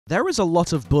There is a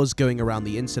lot of buzz going around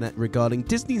the internet regarding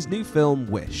Disney's new film,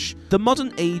 Wish. The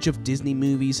modern age of Disney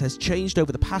movies has changed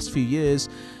over the past few years,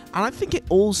 and I think it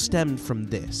all stemmed from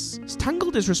this.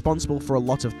 Tangled is responsible for a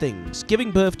lot of things,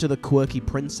 giving birth to the quirky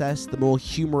princess, the more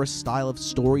humorous style of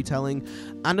storytelling,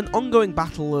 and an ongoing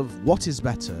battle of what is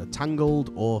better,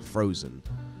 Tangled or Frozen.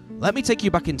 Let me take you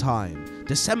back in time.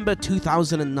 December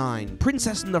 2009,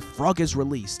 Princess and the Frog is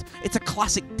released. It's a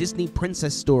classic Disney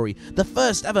princess story, the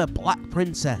first ever black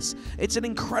princess. It's an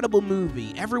incredible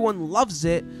movie, everyone loves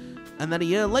it, and then a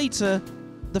year later,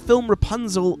 the film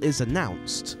Rapunzel is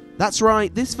announced. That's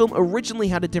right, this film originally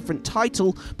had a different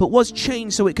title, but was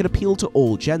changed so it could appeal to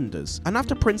all genders. And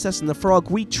after Princess and the Frog,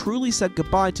 we truly said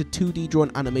goodbye to 2D drawn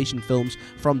animation films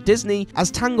from Disney, as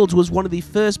Tangled was one of the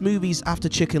first movies after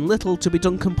Chicken Little to be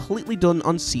completely done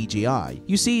on CGI.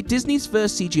 You see, Disney's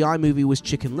first CGI movie was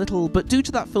Chicken Little, but due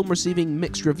to that film receiving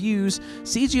mixed reviews,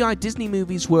 CGI Disney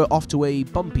movies were off to a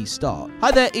bumpy start.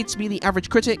 Hi there, it's me, the Average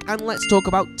Critic, and let's talk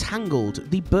about Tangled,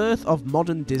 the birth of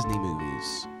modern Disney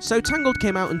movies. So Tangled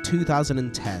came out in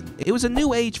 2010. It was a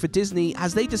new age for Disney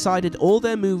as they decided all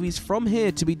their movies from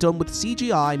here to be done with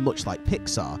CGI, much like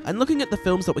Pixar. And looking at the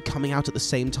films that were coming out at the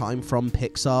same time from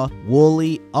Pixar,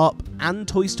 WALL-E, Up, and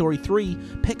Toy Story 3,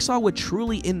 Pixar were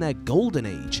truly in their golden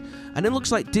age. And it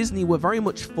looks like Disney were very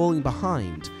much falling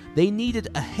behind. They needed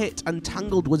a hit, and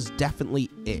Tangled was definitely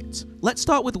it. Let's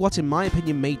start with what in my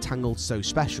opinion made Tangled so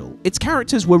special. Its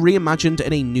characters were reimagined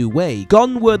in a new way.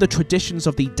 Gone were the traditions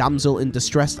of the damsel in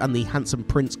distress and the handsome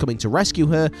prince coming to rescue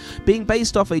her, being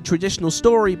based off a traditional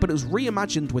story, but it was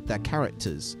reimagined with their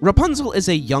characters. Rapunzel is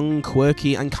a young,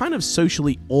 quirky, and kind of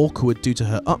socially awkward due to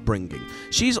her upbringing.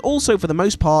 She's also, for the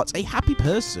most part, a happy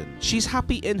person. She's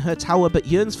happy in her tower but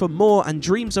yearns for more and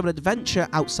dreams of an adventure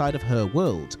outside of her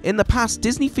world. In the past,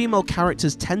 Disney female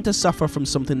characters tend to suffer from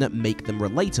something that make them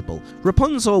relatable.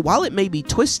 Rapunzel, while it may be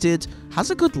twisted, has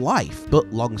a good life,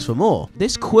 but longs for more.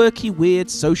 This quirky, weird,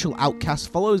 social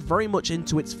outcast follows very much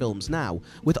into its films now,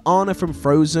 with Anna from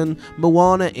Frozen,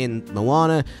 Moana in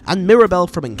Moana, and Mirabelle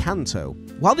from Encanto.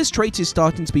 While this trait is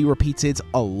starting to be repeated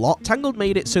a lot, Tangled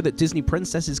made it so that Disney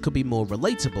princesses could be more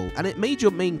relatable, and it made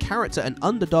your main character an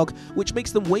underdog, which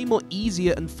makes them way more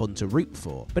easier and fun to root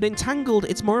for. But in Tangled,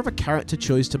 it's more of a character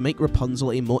choice to make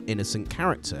Rapunzel a more innocent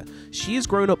character. She has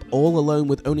grown up all alone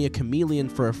with only a chameleon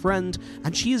for a friend,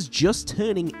 and she is just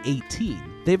turning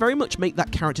 18. They very much make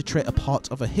that character trait a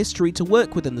part of a history to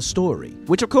work within the story.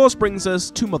 Which of course brings us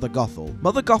to Mother Gothel.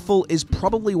 Mother Gothel is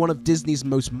probably one of Disney's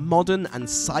most modern and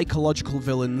psychological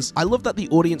villains. I love that the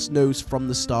audience knows from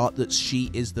the start that she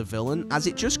is the villain, as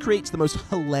it just creates the most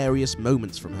hilarious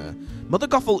moments from her. Mother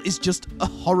Gothel is just a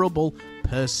horrible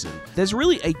person. There's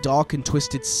really a dark and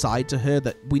twisted side to her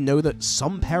that we know that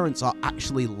some parents are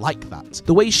actually like that.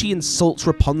 The way she insults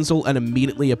Rapunzel and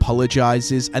immediately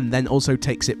apologizes and then also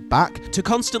takes it back, to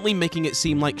constantly making it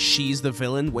seem like she's the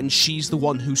villain when she's the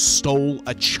one who stole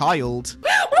a child.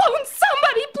 Won't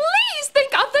somebody please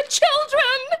think of the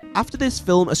children? After this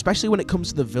film, especially when it comes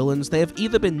to the villains, they have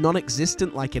either been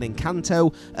non-existent like in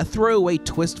Encanto, a throwaway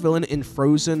twist villain in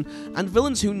Frozen, and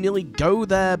villains who nearly go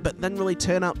there but then really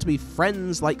turn out to be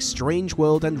friends like Strange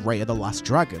World and Raya the Last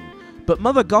Dragon. But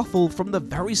Mother Gothel from the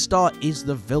very start is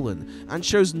the villain, and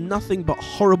shows nothing but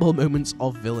horrible moments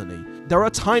of villainy. There are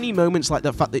tiny moments like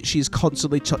the fact that she's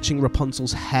constantly touching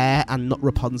Rapunzel's hair and not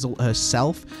Rapunzel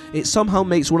herself. It somehow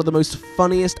makes one of the most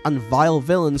funniest and vile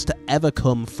villains to ever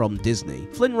come from Disney.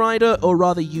 Flynn Rider, or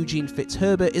rather Eugene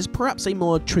Fitzherbert, is perhaps a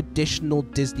more traditional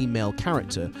Disney male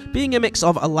character, being a mix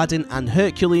of Aladdin and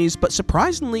Hercules, but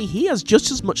surprisingly he has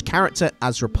just as much character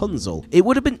as Rapunzel. It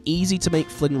would have been easy to make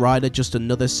Flynn Rider just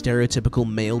another stereotypical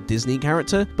male Disney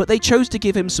character, but they chose to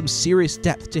give him some serious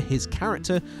depth to his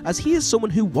character, as he is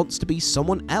someone who wants to be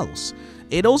someone else.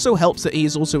 It also helps that he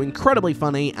is also incredibly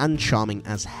funny and charming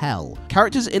as hell.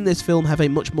 Characters in this film have a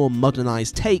much more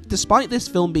modernized take, despite this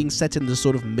film being set in the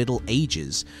sort of Middle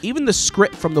Ages. Even the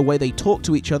script from the way they talk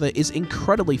to each other is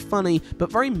incredibly funny, but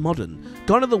very modern.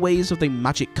 Gone are the ways of the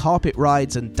magic carpet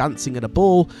rides and dancing at a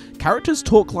ball. Characters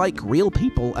talk like real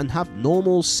people and have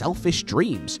normal, selfish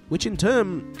dreams, which in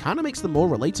turn kinda makes them more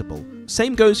relatable.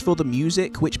 Same goes for the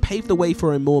music, which paved the way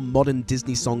for a more modern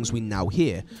Disney songs we now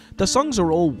hear. The songs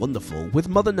are all wonderful, with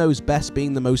Mother Knows Best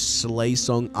being the most slay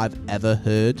song I've ever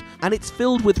heard, and it's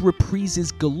filled with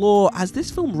reprises galore, as this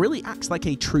film really acts like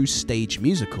a true stage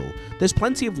musical. There's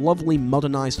plenty of lovely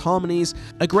modernized harmonies,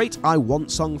 a great I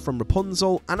Want song from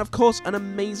Rapunzel, and of course an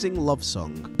amazing love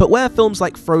song. But where films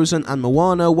like Frozen and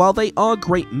Moana, while they are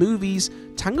great movies,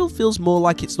 Tangled feels more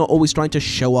like it's not always trying to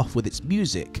show off with its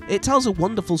music. It tells a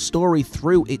wonderful story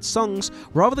through its songs,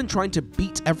 rather than trying to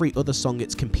beat every other song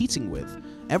it's competing with.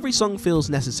 Every song feels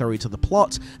necessary to the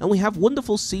plot, and we have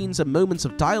wonderful scenes and moments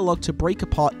of dialogue to break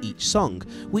apart each song,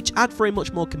 which add for a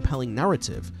much more compelling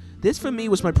narrative. This for me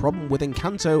was my problem with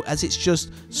Encanto, as it's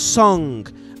just song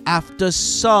after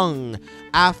song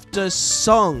after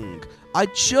song. I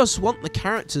just want the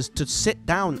characters to sit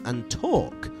down and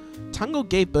talk. Tangled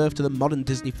gave birth to the modern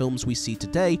Disney films we see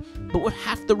today, but with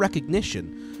half the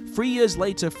recognition. 3 years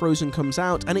later, Frozen comes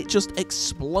out, and it just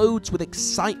explodes with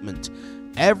excitement.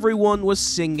 Everyone was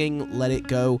singing Let It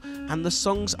Go, and the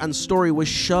songs and story was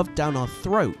shoved down our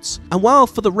throats. And while,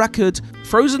 for the record,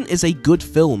 Frozen is a good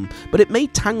film, but it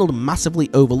made Tangled massively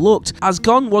overlooked, as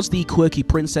gone was the quirky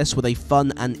princess with a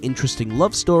fun and interesting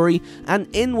love story, and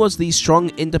in was the strong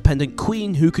independent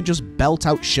queen who can just belt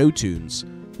out show tunes.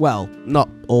 Well, not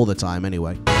all the time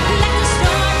anyway.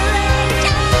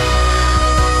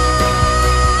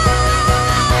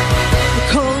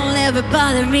 Never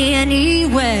bother me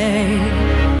anyway.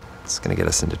 It's gonna get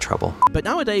us into trouble. But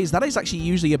nowadays, that is actually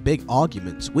usually a big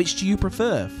argument. Which do you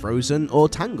prefer, Frozen or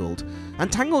Tangled? And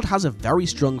Tangled has a very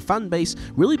strong fan base,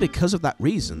 really because of that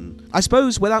reason. I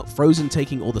suppose without Frozen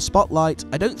taking all the spotlight,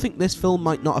 I don't think this film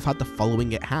might not have had the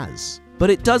following it has. But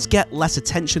it does get less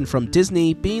attention from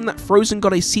Disney, being that Frozen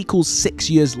got a sequel 6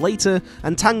 years later,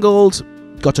 and Tangled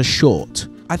got a short.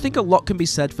 I think a lot can be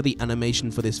said for the animation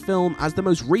for this film, as the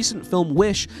most recent film,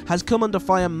 Wish, has come under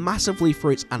fire massively for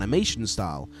its animation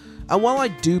style. And while I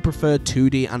do prefer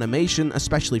 2D animation,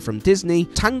 especially from Disney,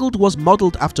 Tangled was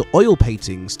modelled after oil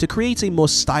paintings to create a more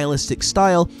stylistic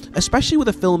style. Especially with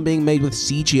a film being made with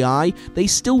CGI, they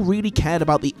still really cared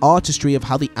about the artistry of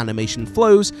how the animation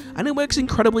flows, and it works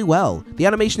incredibly well. The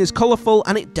animation is colourful,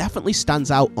 and it definitely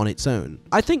stands out on its own.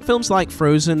 I think films like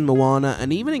Frozen, Moana,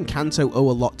 and even Encanto owe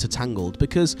a lot to Tangled,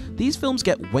 because these films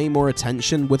get way more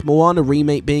attention, with Moana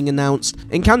remake being announced.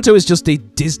 Encanto is just a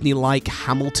Disney-like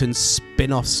Hamilton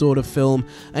spin-off sort of film,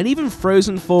 and even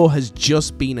Frozen 4 has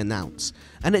just been announced.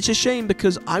 And it's a shame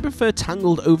because I prefer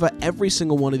Tangled over every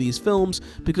single one of these films,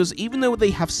 because even though they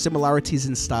have similarities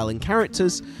in style and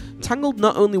characters, Tangled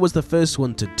not only was the first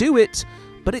one to do it,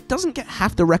 but it doesn't get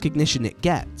half the recognition it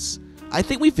gets. I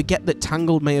think we forget that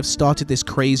Tangled may have started this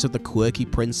craze of the quirky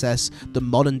princess, the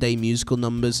modern day musical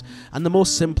numbers, and the more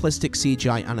simplistic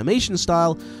CGI animation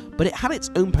style, but it had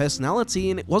its own personality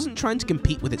and it wasn't trying to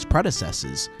compete with its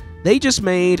predecessors. They just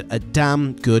made a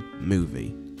damn good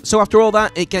movie. So after all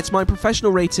that, it gets my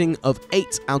professional rating of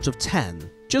 8 out of 10.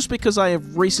 Just because I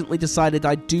have recently decided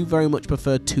I do very much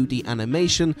prefer 2D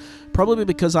animation, probably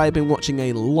because I have been watching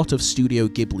a lot of Studio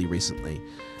Ghibli recently.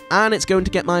 And it's going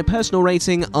to get my personal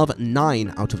rating of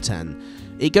 9 out of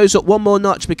 10. It goes up one more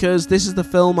notch because this is the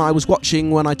film I was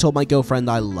watching when I told my girlfriend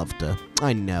I loved her.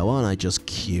 I know, aren't I just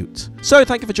cute? So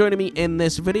thank you for joining me in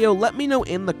this video. Let me know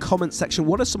in the comment section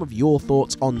what are some of your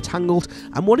thoughts on Tangled,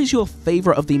 and what is your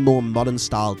favourite of the more modern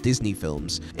style Disney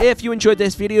films. If you enjoyed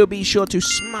this video, be sure to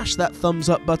smash that thumbs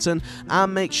up button,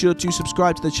 and make sure to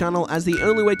subscribe to the channel, as the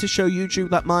only way to show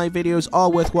YouTube that my videos are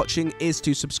worth watching is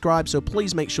to subscribe, so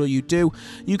please make sure you do.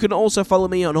 You can also follow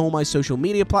me on all my social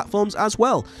media platforms as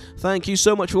well. Thank you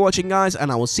so much for watching, guys,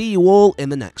 and I will see you all in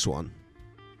the next one.